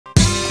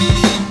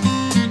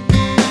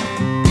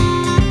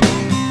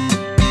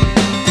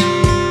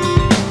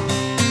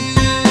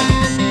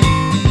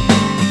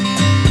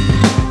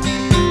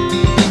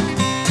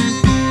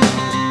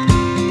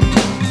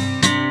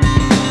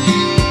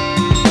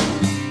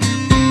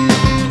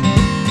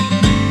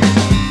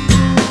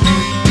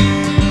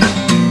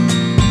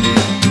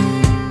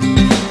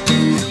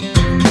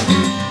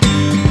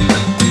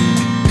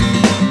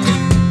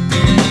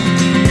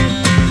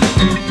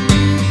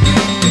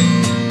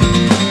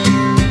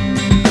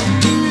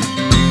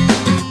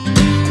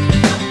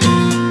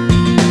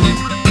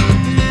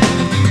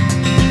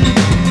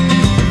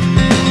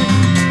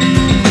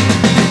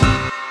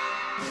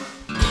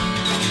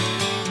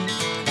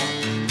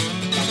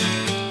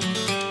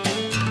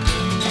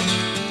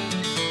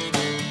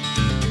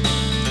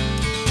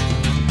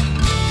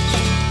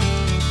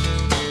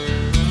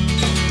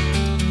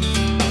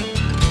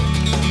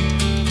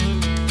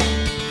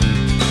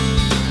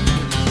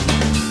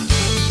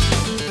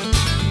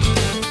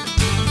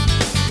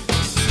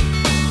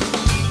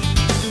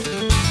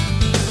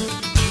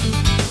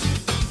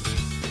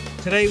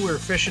today we're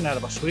fishing out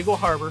of Oswego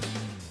Harbor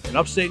in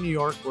upstate New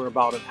York. We're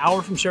about an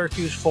hour from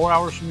Syracuse, 4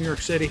 hours from New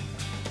York City.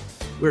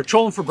 We're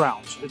trolling for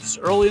browns. It's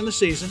early in the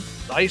season.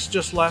 The ice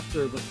just left,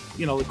 or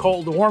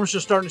the warm's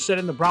just starting to set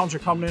in. The browns are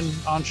coming in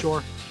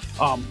onshore.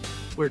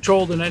 We're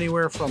trolling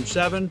anywhere from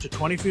 7 to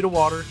 20 feet of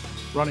water,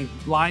 running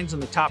lines in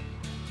the top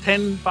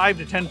 5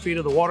 to 10 feet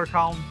of the water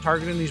column,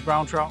 targeting these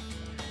brown trout.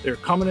 They're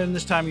coming in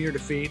this time of year to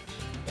feed.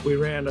 We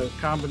ran a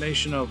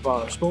combination of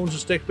spoons and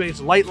stick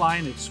baits, light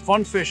line. It's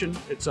fun fishing.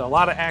 It's a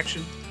lot of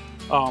action.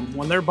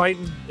 When they're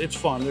biting, it's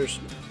fun. There's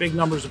big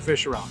numbers of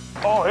fish around.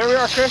 Oh, here we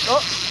are, Chris.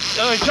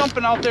 Oh, he's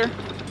jumping out there.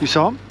 You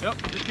saw him?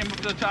 Yep, just came up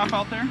to the top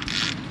out there.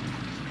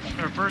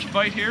 Our first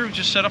bite here, we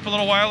just set up a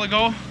little while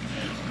ago.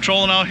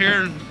 Trolling out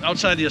here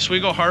outside the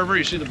Oswego Harbor.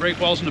 You see the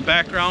breakwells in the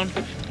background.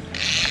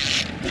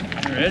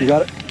 You ready? You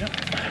got it? Yep.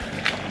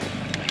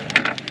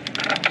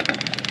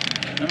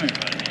 Come here,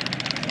 buddy.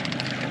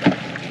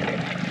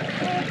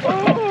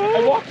 Oh,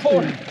 I walked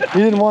forward. He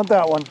didn't want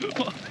that one.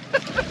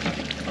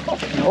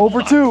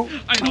 Over 2.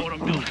 I know what I'm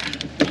doing.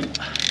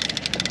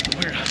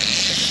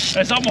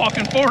 As I'm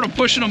walking forward, I'm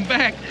pushing them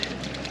back.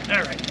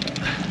 All right.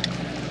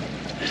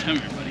 Come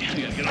here, buddy. I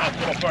gotta get off a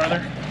little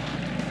farther.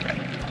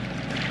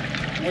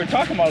 We were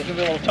talking about it's gonna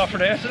be a little tougher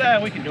today. I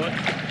said, we can do it.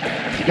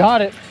 You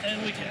got it.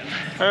 And we can.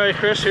 All right,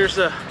 Chris, here's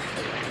the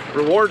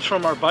rewards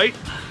from our bite.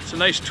 It's a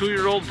nice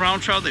 2-year-old brown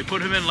trout. They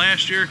put him in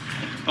last year,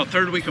 about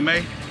 3rd week of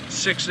May.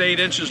 6 to 8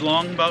 inches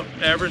long, about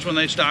average when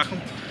they stock them.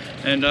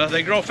 And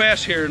they grow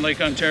fast here in Lake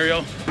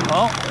Ontario.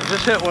 Well, I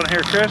just hit one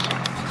here, Chris.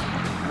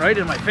 Right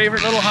in my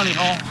favorite little honey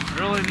hole.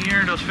 Early in the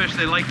year, those fish,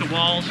 they like the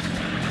walls.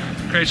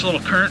 Creates a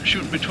little current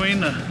shooting between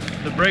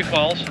the break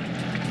walls.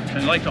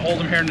 And they like to hold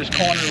them here in this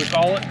corner, we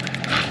call it.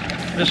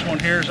 This one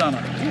here is on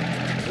a...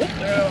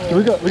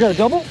 We got a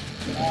double?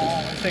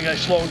 I think I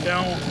slowed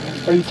down.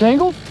 Are you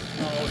tangled?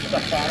 No, we're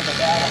stuck out of the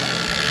bottom.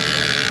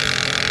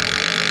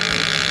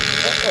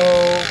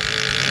 Uh-oh.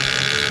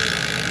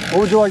 What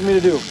would you like me to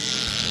do?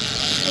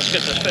 Let's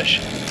get this fish.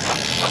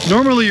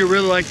 Normally you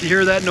really like to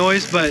hear that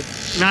noise, but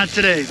not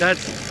today.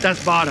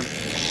 That's bottom.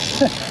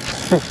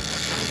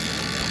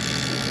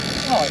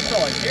 Oh, I feel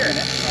like hearing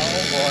it.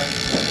 Oh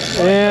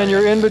boy. And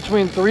you're in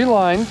between 3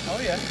 lines.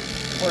 Oh yeah.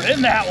 We're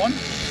in that one.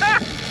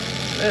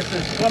 This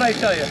is what I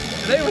tell you.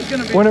 Today was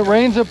gonna be... When it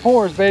rains, it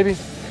pours, baby.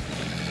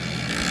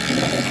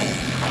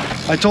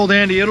 I told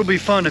Andy it'll be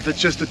fun if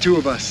it's just the 2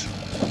 of us.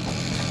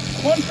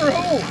 Fun for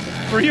who?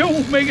 For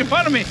you making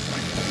fun of me.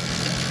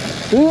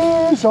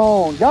 Fish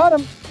on. Got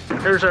him.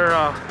 Here's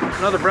our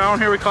another brown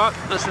here we caught.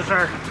 This is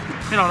our,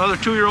 another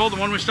 2-year-old, the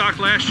one we stocked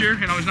last year.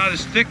 He's not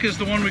as thick as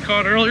the one we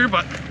caught earlier,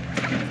 but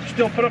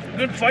still put up a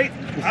good fight.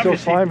 He's still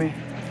slimy.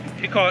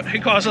 He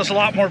caused us a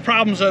lot more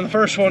problems than the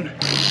first one.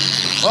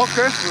 Well,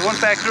 Chris, we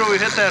went back through, we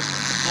hit that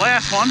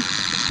last one,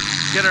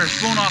 get our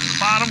spoon off the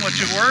bottom,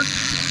 which it worked,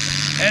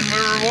 and we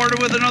were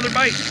rewarded with another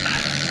bite.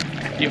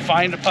 You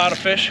find a pot of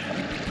fish,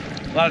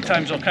 a lot of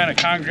times they'll kind of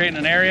congregate in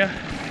an area,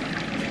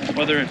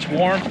 whether it's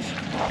warmth,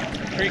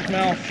 creek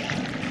mouth,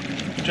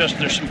 just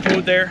there's some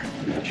food there.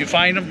 If you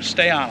find them,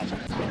 stay on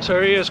them. So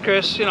here he is,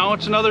 Chris.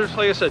 It's another,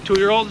 like I said,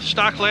 2-year-old,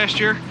 stocked last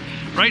year.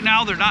 Right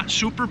now, they're not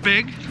super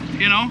big,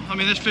 I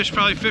mean, this fish is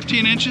probably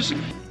 15 inches.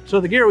 So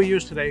the gear we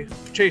use today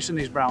chasing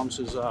these browns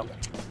is a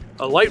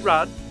light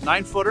rod,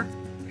 9-footer,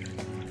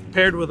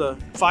 paired with a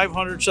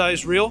 500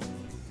 size reel.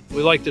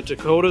 We like the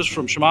Dakotas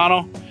from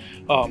Shimano.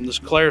 This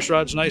Claris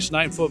rod's nice,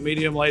 9-foot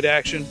medium light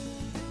action.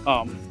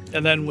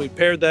 And then we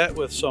paired that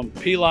with some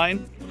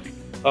P-line,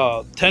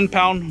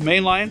 10-pound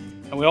main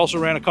line, and we also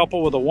ran a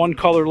couple with a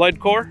 1-color lead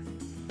core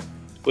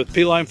with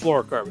P-line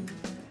fluorocarbon.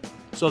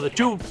 So the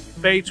 2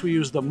 baits we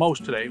used the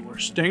most today were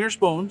stinger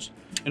spoons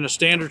in a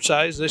standard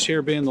size, this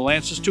here being the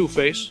Lance's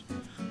 2-face.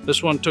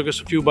 This one took us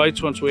a few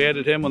bites once we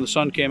added him when the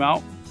sun came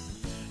out.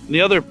 And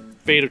the other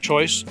bait of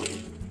choice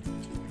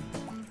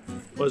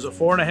was a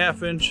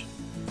 4.5-inch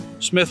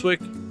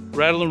Smithwick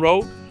Rattle and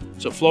Rogue.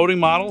 It's a floating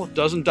model. It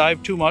doesn't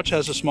dive too much,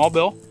 has a small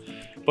bill,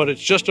 but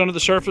it's just under the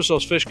surface.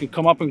 Those fish can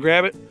come up and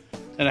grab it,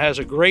 and it has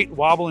a great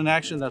wobbling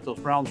action that those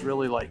browns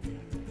really like.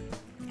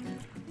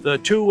 The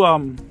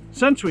 2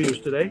 scents we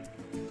used today,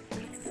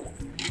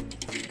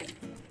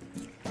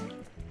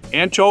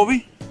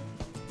 anchovy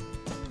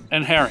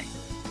and herring.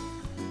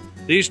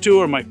 These 2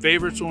 are my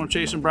favorites when we're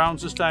chasing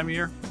browns this time of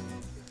year,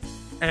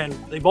 and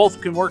they both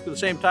can work at the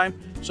same time.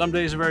 Some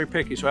days are very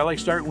picky, so I like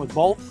starting with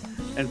both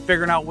and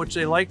figuring out which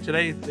they like.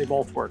 Today they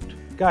both worked.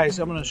 Guys,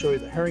 I'm going to show you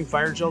the herring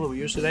fire gel that we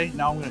use today.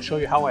 Now I'm going to show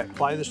you how I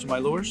apply this to my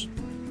lures.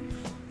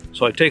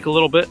 So I take a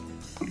little bit,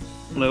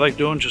 what I like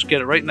doing, just get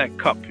it right in that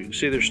cup. You can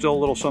see there's still a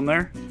little some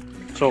there.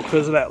 So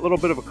because of that little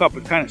bit of a cup,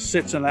 it kind of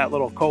sits in that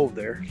little cove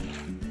there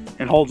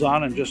and holds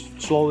on and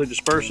just slowly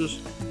disperses.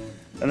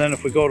 And then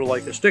if we go to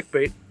like a stick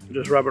bait, we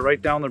just rub it right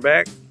down their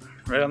back,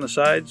 right on the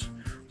sides.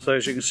 So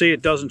as you can see,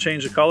 it doesn't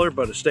change the color,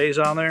 but it stays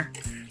on there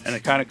and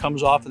it kind of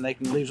comes off, and they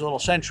can leave a little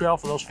scent trail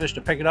for those fish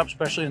to pick it up,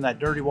 especially in that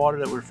dirty water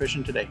that we're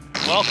fishing today.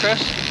 Well,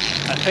 Chris,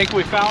 I think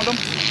we found them.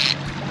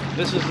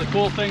 This is the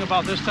cool thing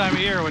about this time of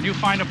year. When you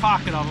find a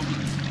pocket of them,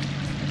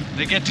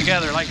 they get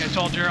together like I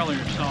told you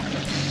earlier. So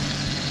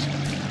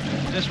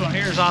This one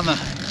here is on the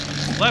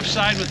left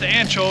side with the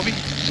anchovy.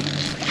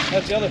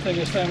 That's the other thing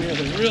this time of year,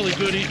 they're really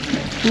good eating.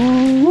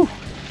 Ooh.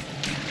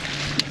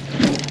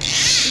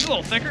 He's a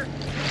little thicker.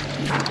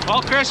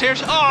 Well, Chris,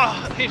 here's,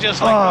 oh, he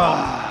just like,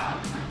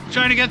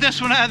 trying to get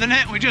this one out of the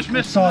net. We just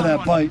missed. I saw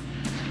that bite.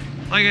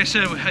 Like I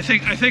said, I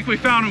think we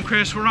found him,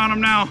 Chris. We're on him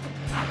now.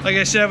 Like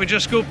I said, we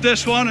just scooped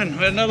this one and we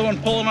had another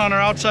one pulling on our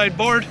outside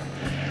board.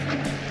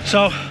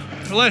 So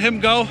we'll let him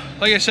go.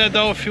 Like I said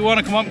though, if you want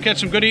to come up and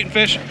catch some good eating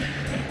fish,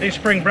 these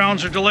spring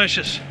browns are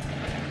delicious.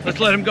 Let's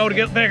let him go to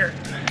get bigger.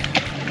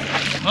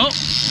 Well,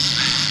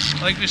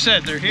 like we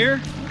said, they're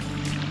here.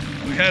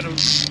 We had a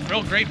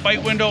real great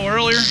bite window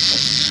earlier.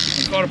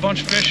 We caught a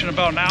bunch of fish in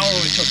about an hour.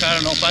 We took, I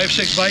don't know,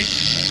 5-6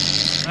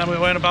 bites. And we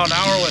went about an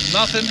hour with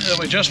nothing. Then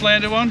we just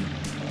landed one.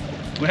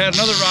 We had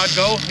another rod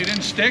go. He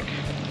didn't stick.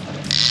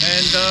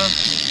 And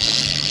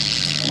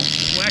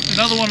whacked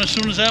another one as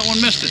soon as that one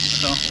missed it.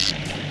 So.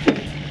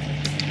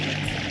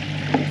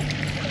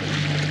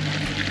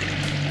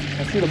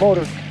 I see the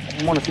motor.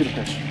 I want to see the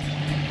fish.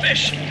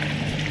 Fish.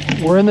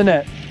 We're in the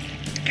net.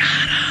 Got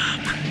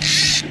him.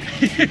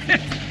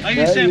 Like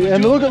you said,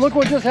 and look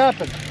what just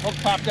happened. Oh,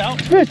 popped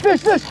out. Fish,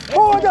 fish, fish.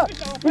 Oh my God.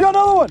 We got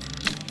another one.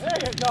 There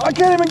you go. I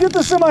can't even get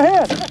this in my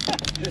hand.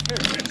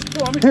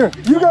 Here,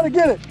 you got to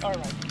get it. All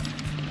right.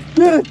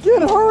 Get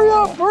it, hurry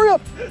up, hurry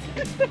up.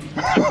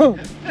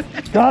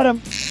 Got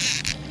him.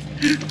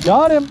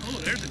 Got him. Oh,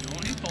 there's the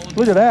one. He's pulling.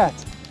 Look at that.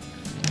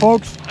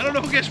 Folks. I don't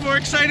know who gets more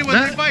excited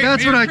when they bite.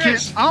 That's what I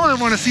can't. All I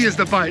want to see is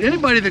the bite.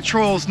 Anybody that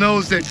trolls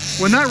knows that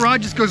when that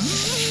rod just goes,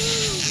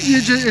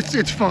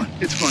 it's fun.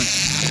 It's fun.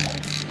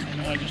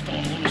 I just don't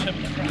want to lose him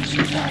in the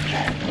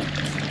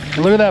process.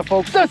 And look at that,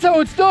 folks. That's how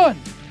it's done.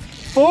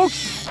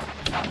 Folks,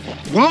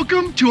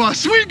 welcome to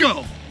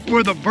Oswego,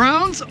 where the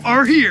Browns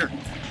are here.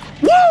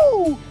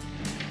 Woo!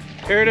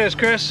 Here it is,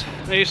 Chris.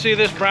 Now you see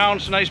this brown,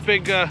 it's a nice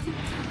big,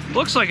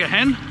 looks like a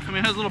hen. I mean,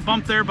 it has a little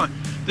bump there, but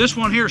this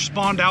one here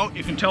spawned out.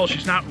 You can tell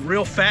she's not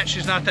real fat.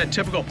 She's not that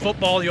typical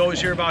football you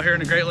always hear about here in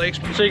the Great Lakes.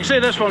 So you can see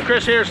this one,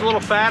 Chris, here is a little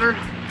fatter.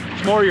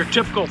 It's more your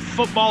typical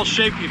football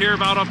shape you hear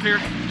about up here.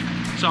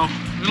 So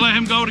we let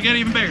him go to get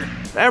even bigger.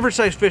 The average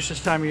size fish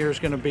this time of year is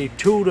going to be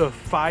 2 to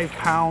 5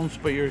 pounds,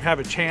 but you have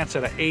a chance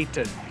at an 8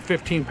 to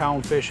 15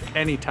 pound fish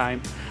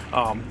anytime.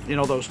 You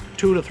know, those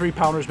 2 to 3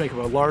 pounders make up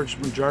a large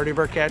majority of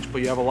our catch,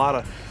 but you have a lot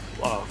of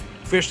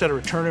fish that are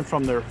returning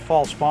from their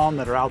fall spawn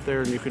that are out there,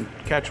 and you can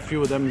catch a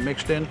few of them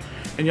mixed in.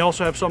 And you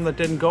also have some that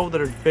didn't go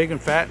that are big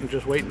and fat and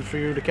just waiting for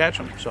you to catch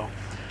them. So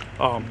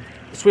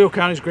Oswego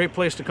County is a great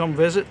place to come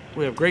visit.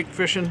 We have great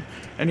fishing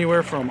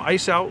anywhere from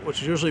ice out,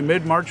 which is usually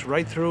mid-March,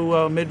 right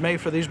through mid-May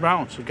for these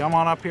browns. So come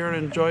on up here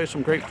and enjoy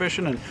some great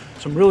fishing and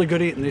some really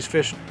good eating. These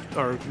fish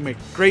make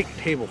great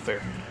table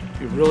fare.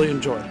 You really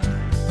enjoy it.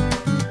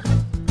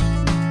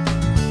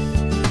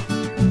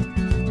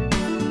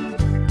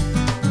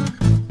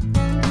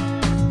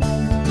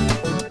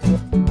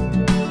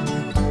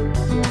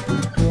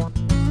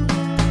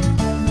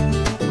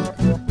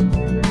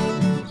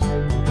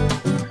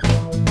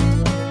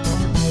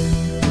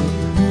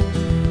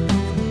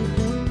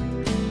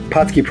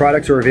 Pautzke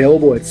products are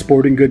available at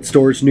sporting goods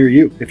stores near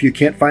you. If you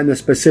can't find the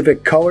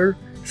specific color,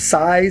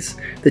 size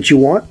that you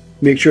want,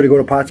 make sure to go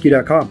to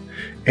Pautzke.com.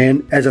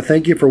 And as a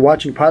thank you for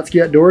watching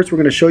Pautzke Outdoors, we're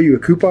going to show you a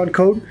coupon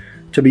code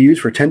to be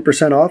used for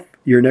 10% off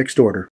your next order.